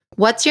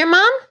What's your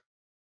mom?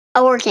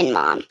 A working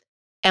mom.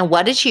 And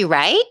what did she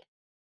write?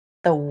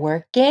 The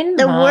Working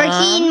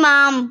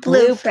Mom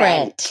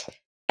Blueprint.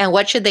 And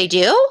what should they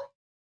do?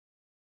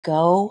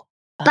 Go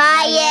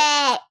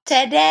Buy it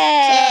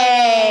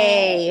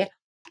today.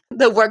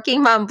 The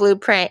Working Mom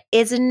Blueprint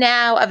is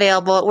now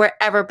available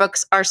wherever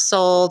books are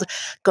sold.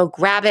 Go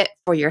grab it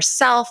for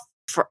yourself,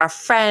 for a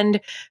friend,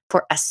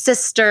 for a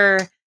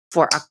sister,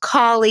 for a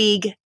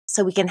colleague,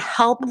 so we can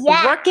help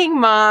working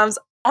moms,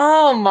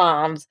 all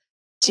moms,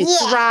 to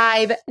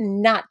thrive,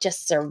 not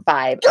just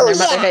survive on their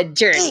motherhood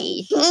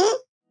journey.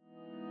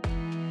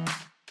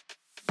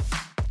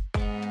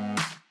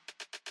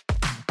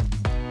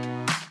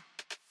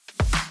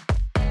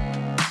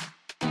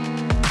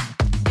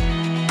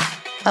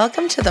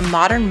 Welcome to the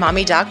Modern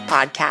Mommy Doc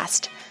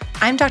Podcast.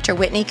 I'm Dr.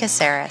 Whitney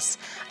Caceres.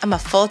 I'm a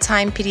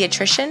full-time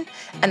pediatrician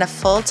and a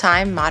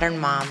full-time modern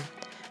mom.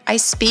 I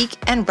speak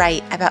and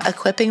write about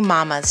equipping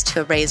mamas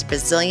to raise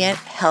resilient,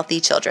 healthy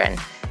children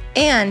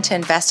and to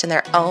invest in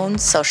their own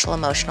social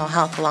emotional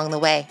health along the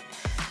way.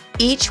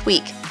 Each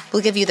week,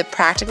 we'll give you the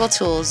practical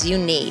tools you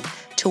need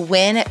to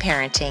win at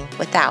parenting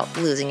without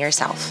losing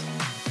yourself.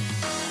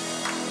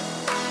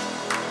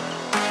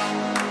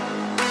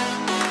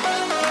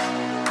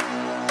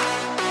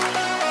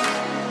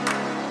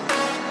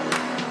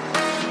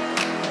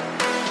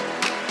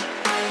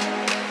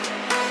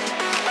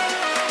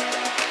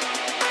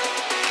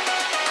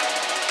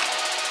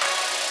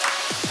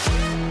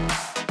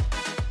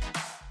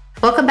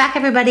 Welcome back,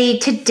 everybody.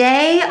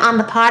 Today on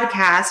the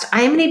podcast,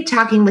 I am going to be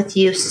talking with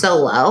you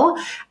solo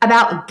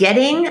about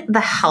getting the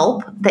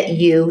help that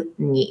you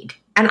need.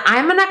 And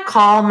I'm going to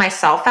call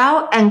myself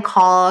out and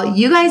call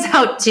you guys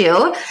out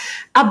too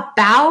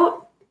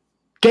about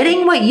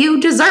getting what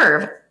you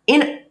deserve.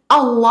 In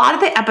a lot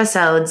of the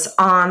episodes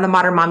on the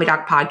Modern Mommy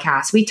Doc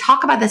podcast, we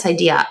talk about this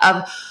idea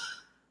of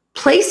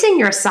placing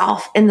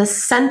yourself in the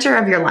center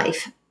of your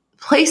life,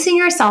 placing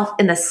yourself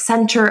in the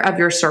center of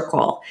your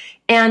circle,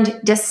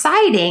 and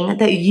deciding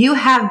that you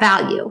have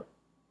value,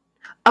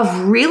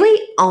 of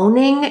really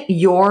owning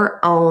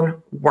your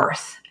own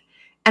worth.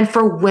 And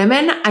for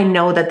women, I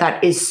know that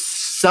that is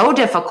so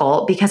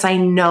difficult because I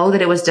know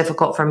that it was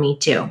difficult for me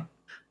too.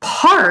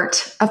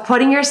 Part of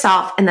putting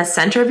yourself in the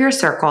center of your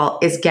circle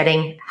is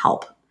getting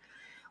help.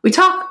 We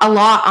talk a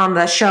lot on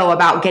the show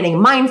about getting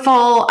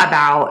mindful,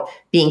 about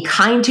being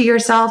kind to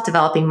yourself,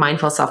 developing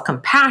mindful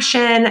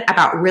self-compassion,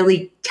 about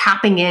really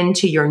tapping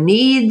into your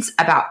needs,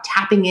 about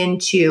tapping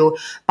into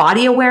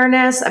body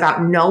awareness,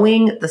 about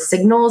knowing the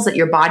signals that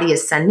your body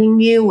is sending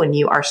you when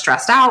you are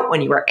stressed out,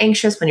 when you are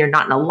anxious, when you're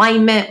not in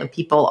alignment, when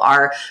people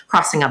are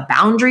crossing a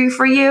boundary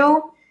for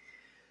you.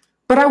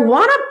 But I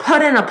want to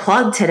put in a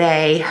plug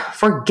today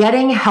for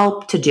getting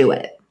help to do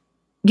it.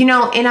 You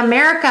know, in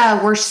America,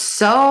 we're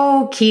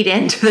so keyed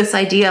into this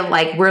idea of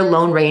like we're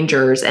lone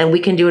rangers and we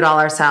can do it all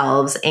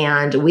ourselves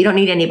and we don't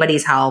need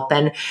anybody's help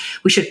and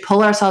we should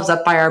pull ourselves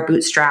up by our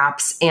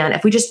bootstraps. And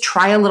if we just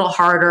try a little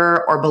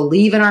harder or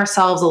believe in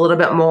ourselves a little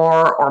bit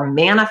more or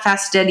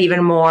manifest it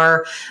even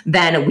more,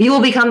 then we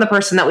will become the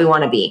person that we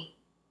want to be,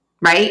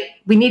 right?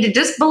 We need to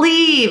just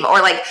believe or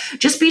like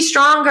just be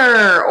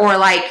stronger or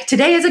like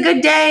today is a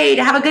good day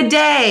to have a good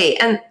day.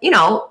 And, you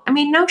know, I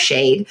mean, no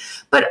shade,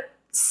 but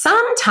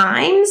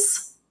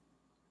sometimes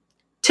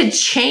to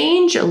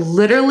change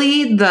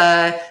literally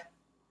the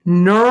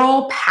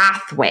neural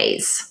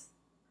pathways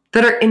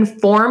that are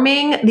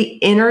informing the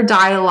inner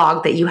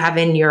dialogue that you have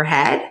in your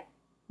head,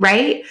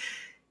 right?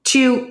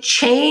 To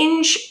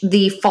change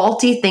the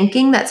faulty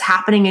thinking that's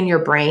happening in your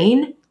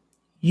brain,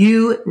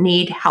 you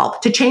need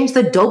help. To change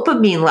the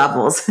dopamine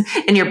levels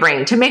in your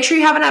brain, to make sure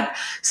you have enough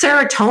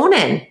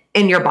serotonin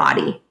in your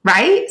body,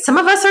 right? Some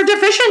of us are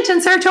deficient in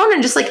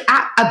serotonin, just like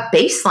at a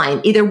baseline.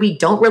 Either we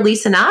don't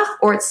release enough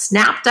or it's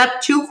snatched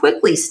up too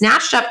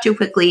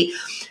quickly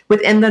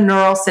within the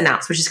neural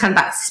synapse, which is kind of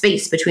that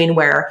space between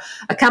where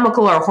a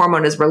chemical or a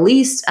hormone is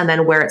released and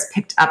then where it's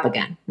picked up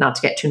again. Not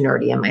to get too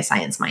nerdy in my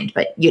science mind,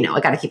 but you know, I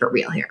got to keep it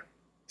real here.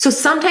 So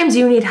sometimes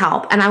you need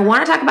help. And I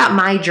want to talk about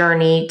my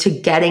journey to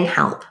getting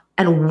help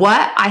and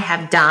what I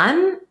have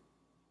done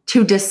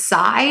to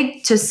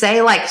decide to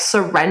say like,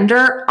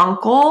 surrender,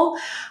 uncle,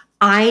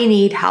 I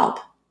need help.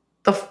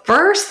 The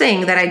first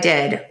thing that I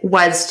did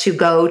was to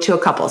go to a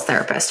couples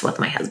therapist with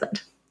my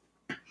husband.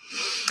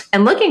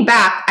 And looking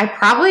back, I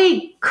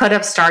probably could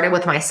have started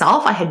with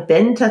myself. I had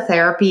been to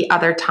therapy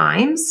other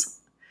times.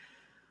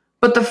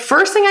 But the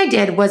first thing I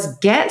did was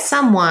get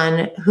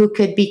someone who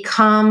could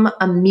become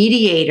a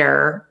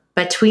mediator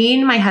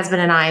between my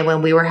husband and I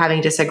when we were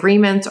having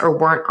disagreements or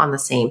weren't on the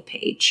same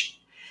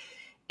page.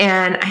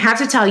 And I have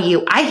to tell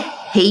you, I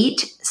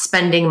hate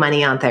spending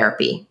money on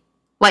therapy.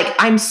 Like,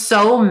 I'm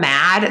so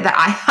mad that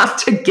I have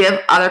to give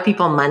other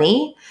people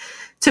money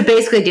to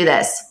basically do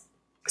this.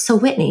 So,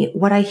 Whitney,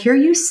 what I hear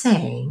you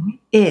saying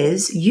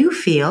is you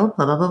feel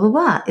blah, blah, blah, blah,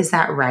 blah. Is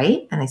that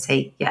right? And I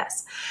say,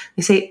 yes.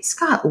 They say,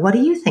 Scott, what do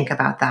you think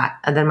about that?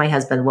 And then my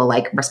husband will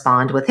like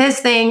respond with his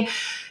thing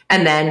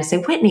and then say,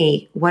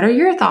 Whitney, what are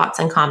your thoughts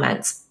and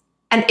comments?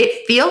 And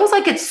it feels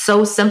like it's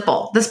so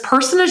simple. This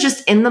person is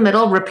just in the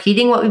middle,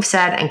 repeating what we've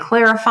said and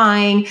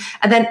clarifying.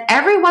 And then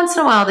every once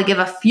in a while, they give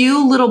a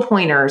few little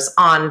pointers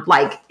on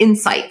like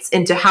insights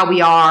into how we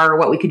are, or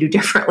what we could do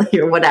differently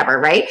or whatever,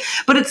 right?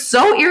 But it's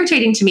so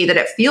irritating to me that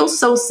it feels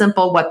so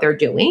simple what they're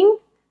doing,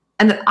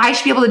 and that I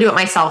should be able to do it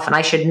myself and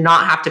I should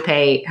not have to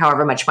pay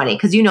however much money,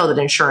 because you know that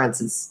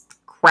insurance is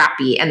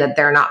crappy and that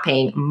they're not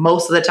paying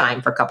most of the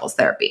time for couples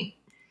therapy.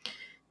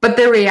 But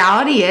the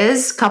reality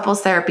is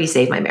couples therapy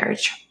saved my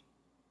marriage.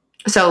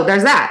 So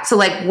there's that. So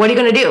like, what are you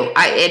going to do?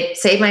 It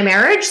saved my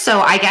marriage.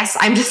 So I guess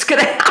I'm just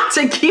going to have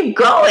to keep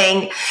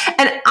going.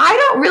 And I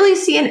don't really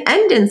see an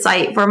end in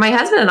sight for my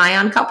husband and I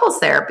on couples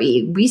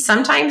therapy. We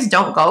sometimes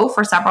don't go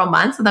for several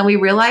months. And then we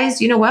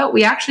realize, you know what?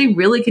 We actually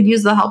really could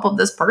use the help of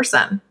this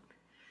person.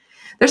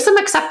 There's some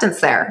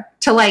acceptance there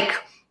to like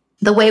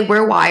the way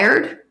we're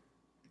wired,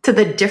 to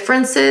the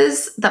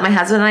differences that my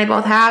husband and I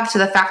both have, to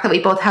the fact that we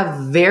both have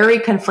very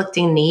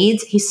conflicting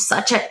needs. He's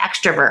such an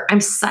extrovert.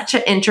 I'm such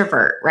an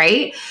introvert,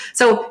 right?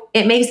 So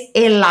it makes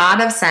a lot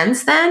of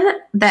sense then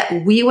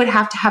that we would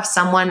have to have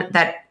someone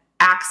that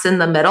acts in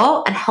the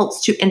middle and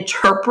helps to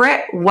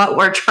interpret what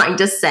we're trying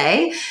to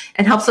say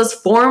and helps us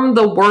form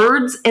the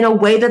words in a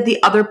way that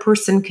the other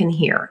person can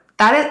hear.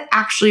 That is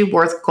actually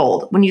worth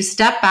gold. When you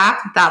step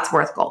back, that's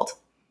worth gold.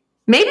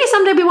 Maybe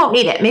someday we won't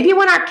need it. Maybe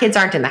when our kids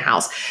aren't in the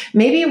house.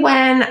 Maybe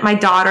when my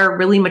daughter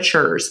really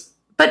matures.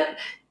 But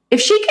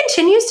if she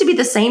continues to be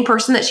the same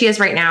person that she is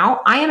right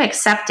now, I am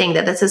accepting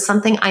that this is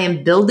something I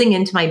am building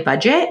into my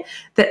budget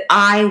that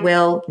I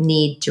will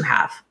need to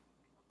have.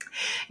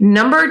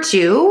 Number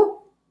 2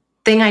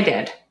 thing I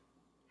did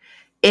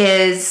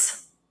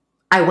is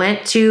I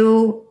went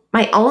to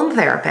my own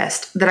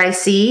therapist that I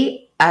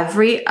see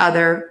every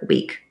other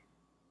week.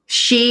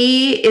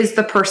 She is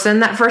the person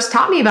that first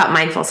taught me about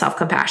mindful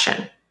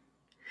self-compassion.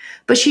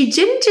 But she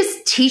didn't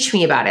just teach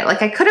me about it.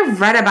 Like I could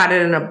have read about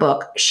it in a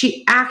book.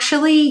 She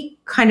actually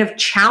kind of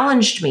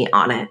challenged me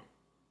on it.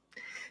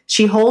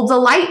 She holds a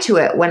light to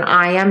it when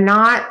I am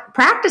not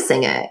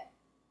practicing it.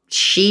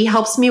 She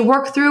helps me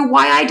work through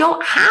why I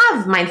don't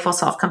have mindful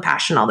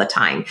self-compassion all the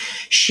time.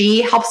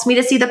 She helps me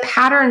to see the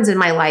patterns in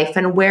my life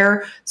and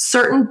where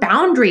certain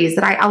boundaries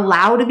that I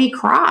allow to be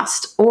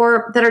crossed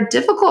or that are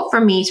difficult for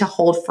me to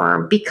hold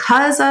firm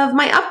because of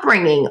my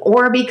upbringing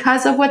or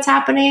because of what's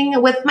happening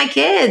with my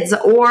kids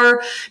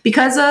or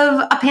because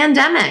of a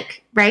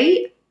pandemic,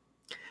 right?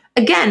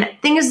 Again,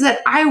 things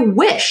that I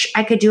wish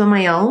I could do on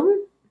my own,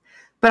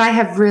 but I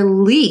have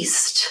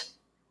released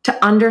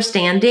to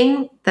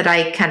understanding that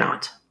I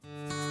cannot.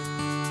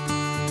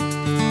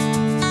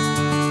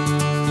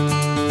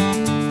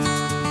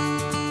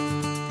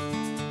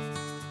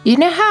 You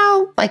know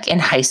how, like in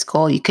high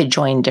school, you could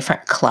join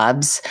different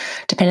clubs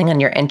depending on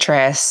your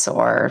interests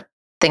or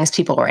things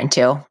people were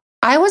into?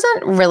 I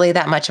wasn't really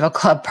that much of a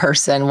club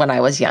person when I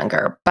was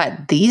younger,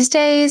 but these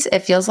days it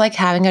feels like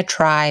having a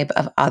tribe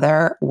of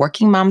other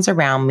working moms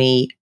around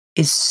me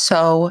is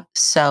so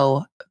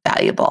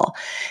valuable.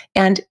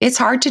 And it's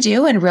hard to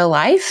do in real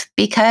life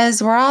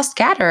because we're all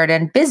scattered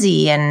and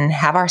busy and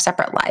have our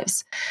separate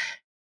lives.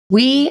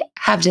 We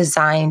have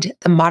designed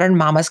the Modern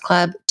Mamas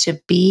Club to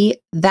be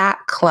that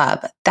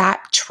club,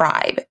 that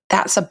tribe,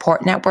 that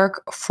support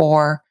network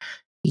for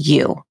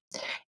you.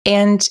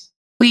 And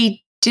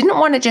we didn't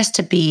want it just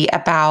to be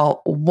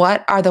about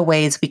what are the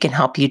ways we can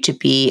help you to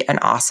be an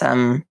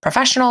awesome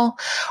professional,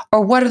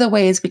 or what are the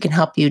ways we can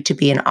help you to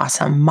be an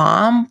awesome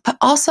mom, but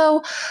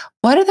also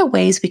what are the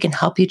ways we can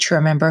help you to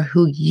remember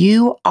who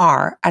you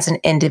are as an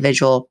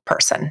individual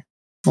person.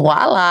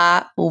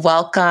 Voila,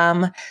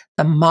 welcome.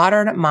 The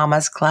Modern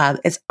Mamas Club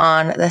is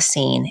on the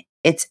scene.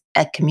 It's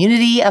a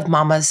community of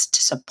mamas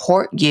to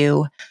support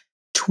you,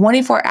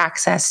 24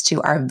 access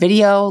to our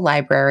video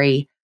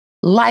library,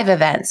 live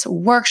events,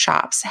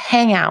 workshops,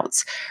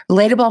 hangouts,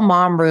 relatable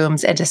mom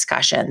rooms and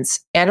discussions,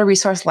 and a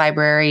resource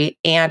library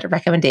and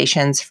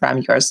recommendations from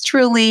yours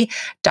truly,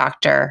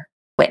 Dr.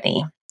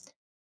 Whitney.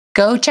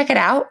 Go check it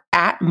out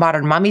at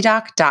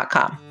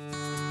modernmommydoc.com.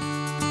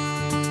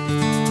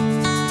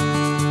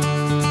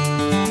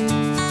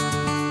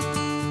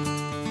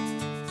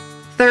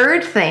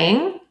 Third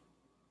thing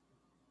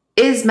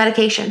is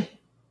medication.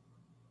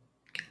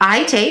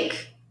 I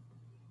take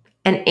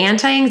an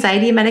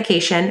anti-anxiety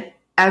medication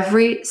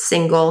every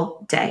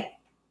single day.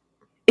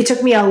 It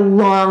took me a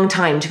long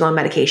time to go on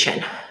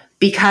medication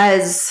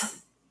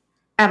because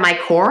at my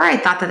core, I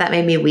thought that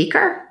made me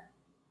weaker,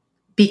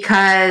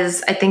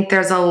 because I think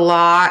there's a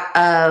lot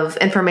of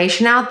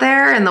information out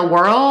there in the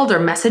world or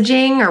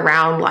messaging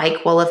around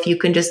like, well, if you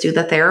can just do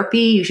the therapy,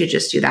 you should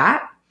just do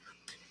that.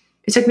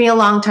 It took me a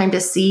long time to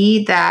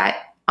see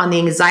that on the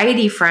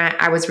anxiety front,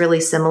 I was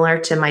really similar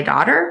to my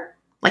daughter.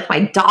 Like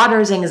my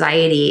daughter's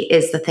anxiety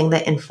is the thing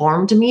that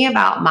informed me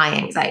about my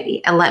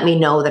anxiety and let me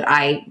know that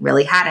I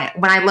really had it.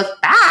 When I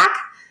look back,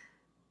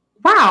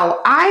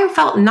 wow, I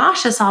felt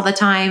nauseous all the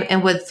time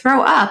and would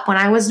throw up when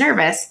I was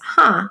nervous.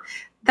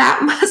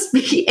 That must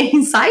be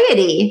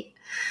anxiety.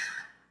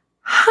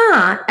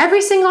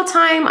 Every single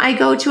time I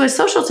go to a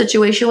social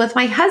situation with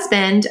my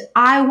husband,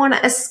 I want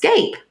to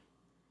escape.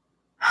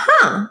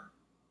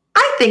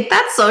 I think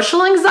that's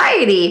social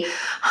anxiety.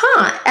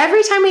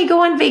 Every time we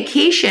go on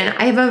vacation,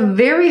 I have a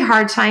very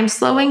hard time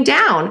slowing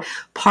down.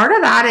 Part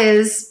of that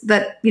is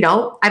that,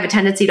 I have a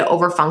tendency to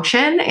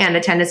overfunction and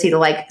a tendency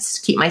to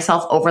keep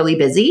myself overly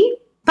busy.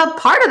 But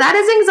part of that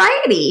is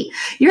anxiety.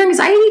 Your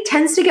anxiety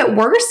tends to get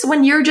worse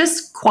when you're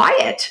just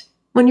quiet,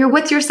 when you're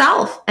with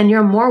yourself and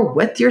you're more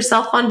with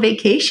yourself on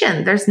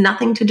vacation. There's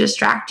nothing to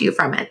distract you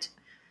from it.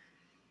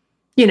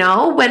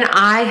 When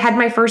I had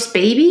my first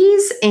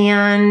babies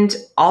and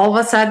all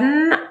of a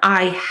sudden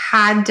I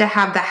had to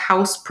have the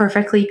house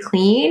perfectly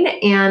clean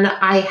and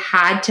I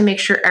had to make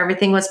sure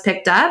everything was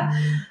picked up.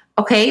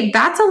 Okay,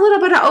 that's a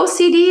little bit of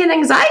OCD and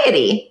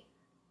anxiety.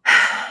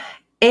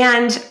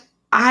 And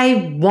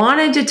I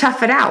wanted to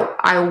tough it out.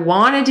 I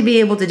wanted to be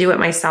able to do it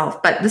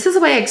myself. But this is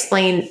the way I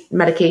explain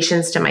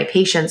medications to my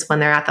patients when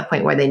they're at the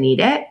point where they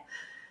need it.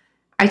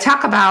 I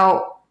talk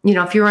about,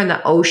 if you're in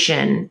the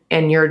ocean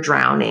and you're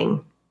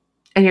drowning,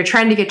 and you're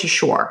trying to get to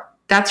shore.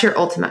 That's your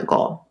ultimate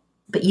goal.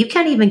 But you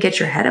can't even get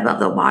your head above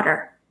the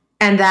water.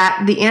 And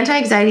that the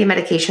anti-anxiety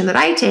medication that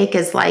I take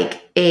is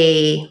like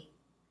a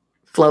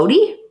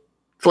floaties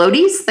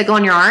that go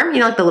on your arm,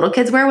 like the little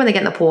kids wear when they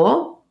get in the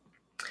pool.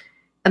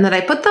 And that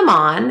I put them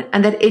on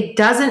and that it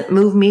doesn't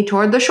move me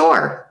toward the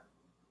shore.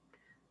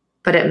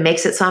 But it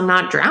makes it so I'm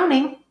not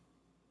drowning.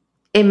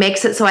 It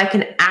makes it so I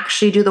can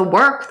actually do the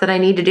work that I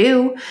need to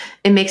do.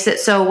 It makes it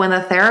so when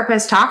the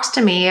therapist talks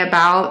to me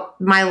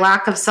about my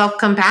lack of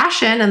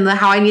self-compassion and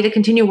how I need to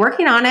continue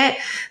working on it,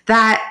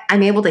 that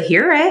I'm able to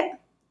hear it,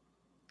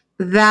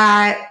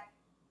 that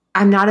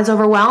I'm not as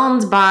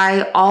overwhelmed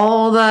by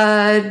all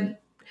the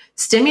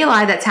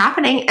stimuli that's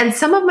happening. And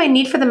some of my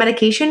need for the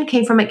medication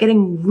came from it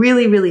getting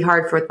really, really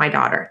hard with my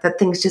daughter, that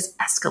things just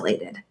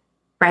escalated,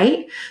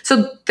 right?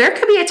 So there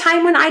could be a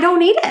time when I don't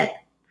need it.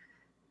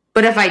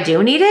 But if I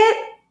do need it,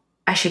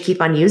 I should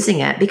keep on using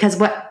it, because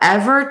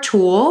whatever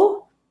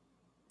tool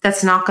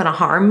that's not going to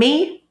harm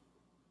me,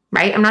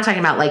 right? I'm not talking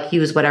about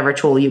use whatever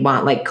tool you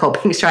want, like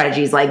coping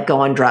strategies, like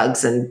go on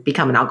drugs and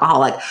become an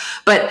alcoholic.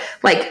 But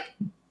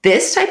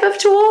this type of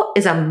tool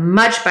is a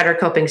much better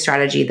coping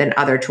strategy than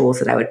other tools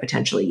that I would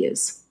potentially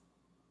use.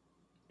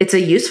 It's a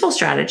useful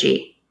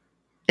strategy.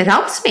 It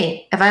helps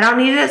me. If I don't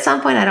need it at some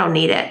point, I don't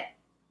need it.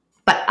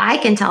 But I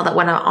can tell that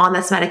when I'm on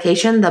this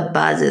medication, the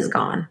buzz is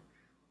gone.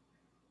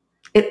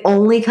 It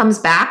only comes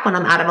back when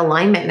I'm out of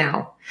alignment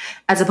now,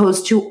 as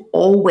opposed to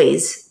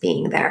always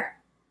being there.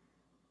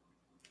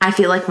 I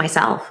feel like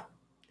myself.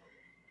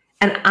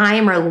 And I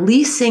am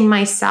releasing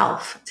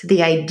myself to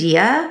the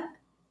idea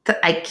that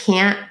I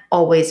can't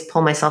always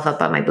pull myself up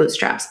by my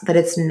bootstraps, that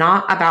it's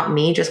not about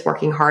me just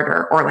working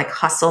harder or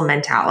hustle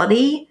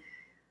mentality,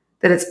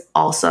 that it's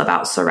also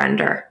about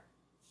surrender.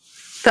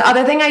 The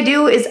other thing I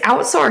do is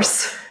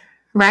outsource,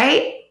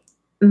 right?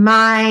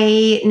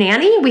 My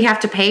nanny, we have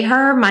to pay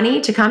her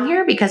money to come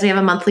here because we have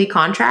a monthly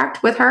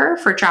contract with her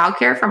for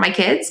childcare for my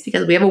kids,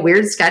 because we have a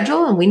weird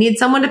schedule and we need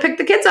someone to pick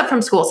the kids up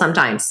from school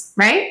sometimes,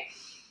 right?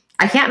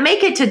 I can't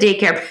make it to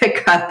daycare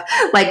pickup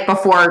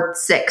before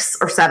 6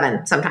 or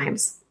 7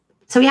 sometimes.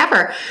 So we have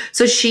her.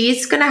 So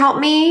she's going to help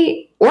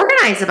me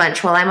organize a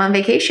bunch while I'm on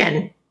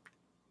vacation.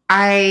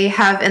 I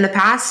have in the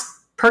past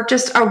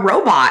purchased a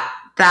robot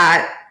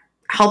that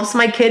helps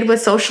my kid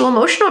with social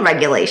emotional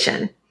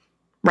regulation,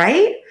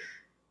 right?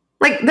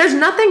 There's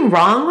nothing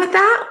wrong with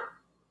that.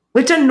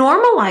 We have to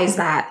normalize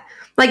that.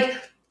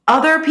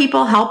 Other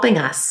people helping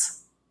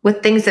us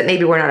with things that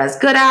maybe we're not as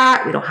good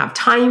at, we don't have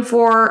time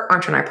for,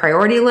 aren't on our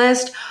priority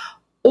list,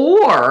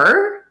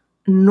 or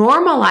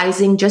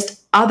normalizing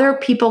just other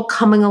people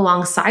coming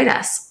alongside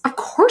us. Of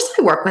course,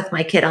 I work with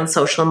my kid on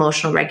social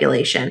emotional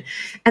regulation.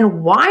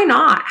 And why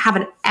not have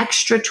an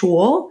extra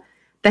tool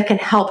that can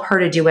help her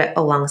to do it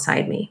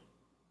alongside me?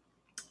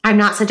 I'm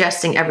not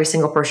suggesting every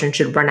single person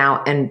should run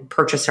out and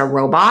purchase a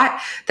robot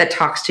that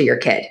talks to your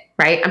kid,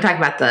 right? I'm talking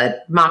about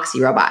the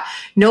Moxie robot.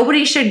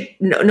 Nobody should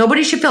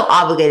feel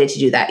obligated to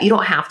do that. You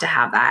don't have to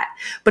have that.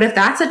 But if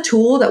that's a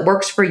tool that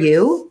works for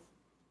you,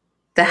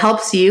 that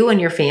helps you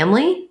and your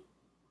family,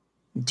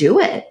 do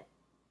it.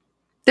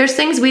 There's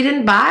things we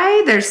didn't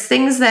buy. There's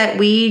things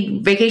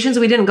vacations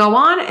we didn't go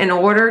on in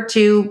order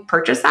to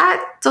purchase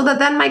that, so that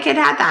then my kid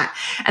had that.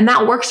 And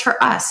that works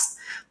for us.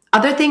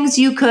 Other things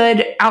you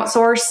could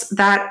outsource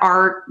that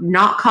are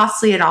not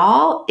costly at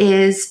all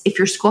is, if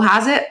your school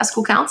has it, a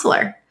school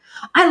counselor.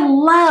 I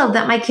love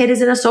that my kid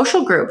is in a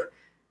social group,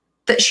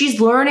 that she's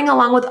learning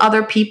along with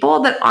other people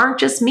that aren't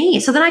just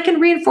me, so then I can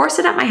reinforce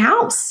it at my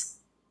house.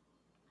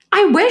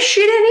 I wish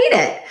she didn't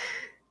need it.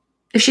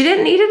 If she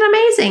didn't need it,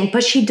 amazing,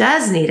 but she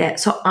does need it.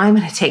 So I'm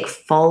going to take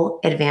full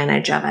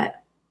advantage of it.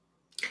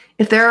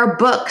 If there are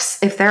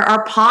books, if there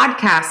are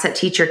podcasts that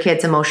teach your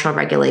kids emotional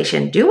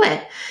regulation, do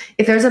it.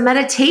 If there's a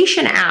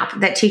meditation app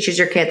that teaches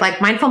your kid,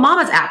 like Mindful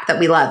Mama's app that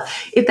we love,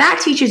 if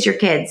that teaches your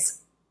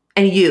kids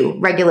and you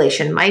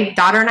regulation, my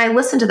daughter and I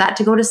listen to that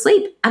to go to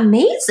sleep.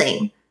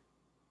 Amazing.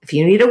 If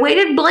you need a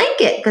weighted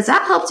blanket, because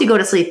that helps you go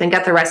to sleep and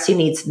get the rest you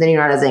need so then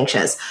you're not as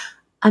anxious.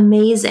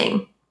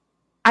 Amazing.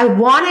 I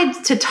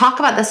wanted to talk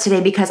about this today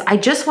because I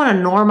just want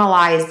to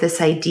normalize this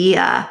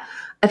idea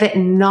of it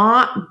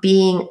not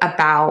being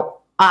about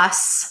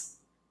us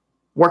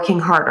working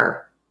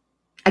harder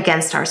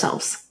against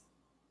ourselves.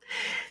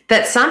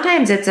 That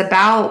sometimes it's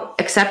about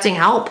accepting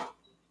help.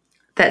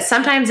 That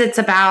sometimes it's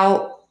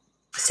about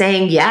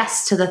saying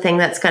yes to the thing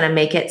that's going to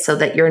make it so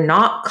that you're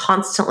not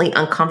constantly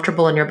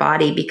uncomfortable in your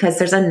body, because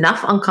there's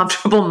enough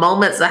uncomfortable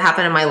moments that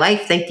happen in my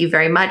life. Thank you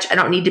very much. I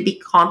don't need to be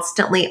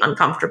constantly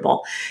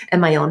uncomfortable in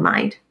my own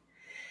mind.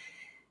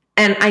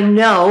 And I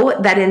know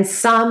that in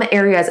some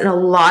areas, in a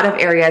lot of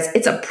areas,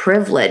 it's a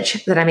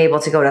privilege that I'm able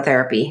to go to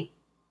therapy,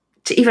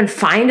 to even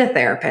find a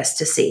therapist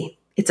to see.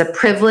 It's a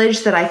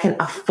privilege that I can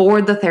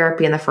afford the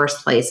therapy in the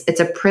first place. It's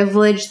a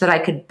privilege that I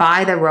could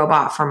buy the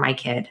robot for my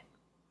kid.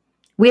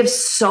 We have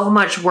so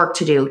much work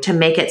to do to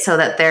make it so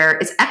that there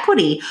is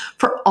equity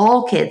for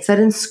all kids, that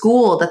in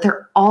school, that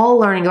they're all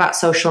learning about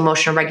social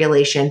emotional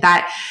regulation,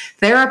 that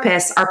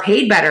therapists are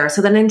paid better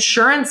so that the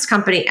insurance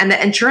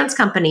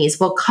companies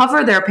will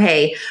cover their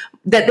pay,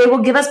 that they will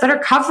give us better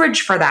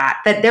coverage for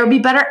that there will be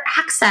better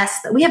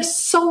access, that we have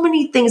so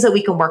many things that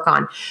we can work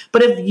on.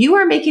 But if you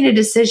are making a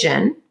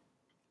decision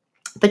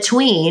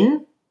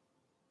between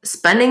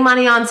spending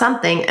money on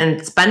something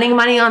and spending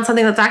money on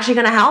something that's actually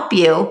going to help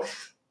you,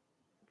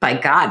 by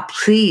God,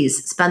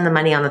 please spend the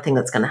money on the thing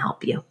that's going to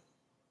help you.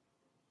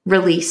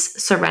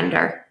 Release,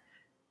 surrender.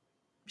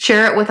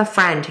 Share it with a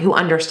friend who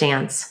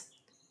understands.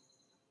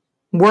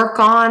 Work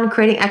on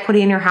creating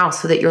equity in your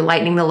house so that you're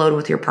lightening the load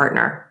with your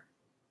partner.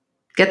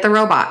 Get the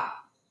robot.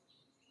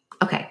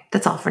 Okay,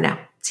 that's all for now.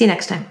 See you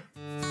next time.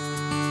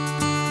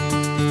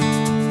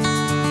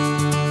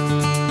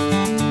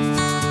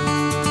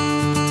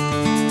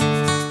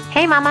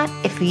 Hey mama,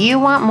 if you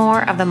want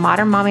more of the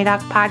Modern Mommy Doc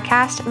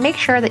podcast, make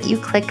sure that you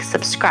click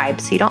subscribe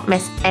so you don't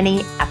miss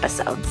any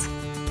episodes.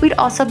 We'd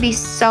also be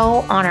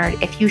so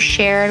honored if you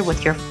shared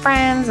with your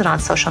friends and on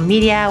social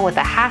media with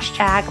the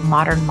hashtag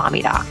Modern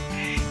Mommy Doc.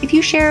 If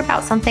you share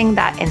about something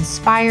that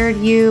inspired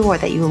you or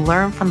that you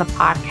learned from the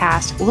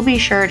podcast, we'll be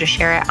sure to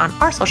share it on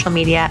our social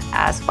media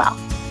as well.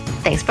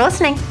 Thanks for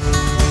listening.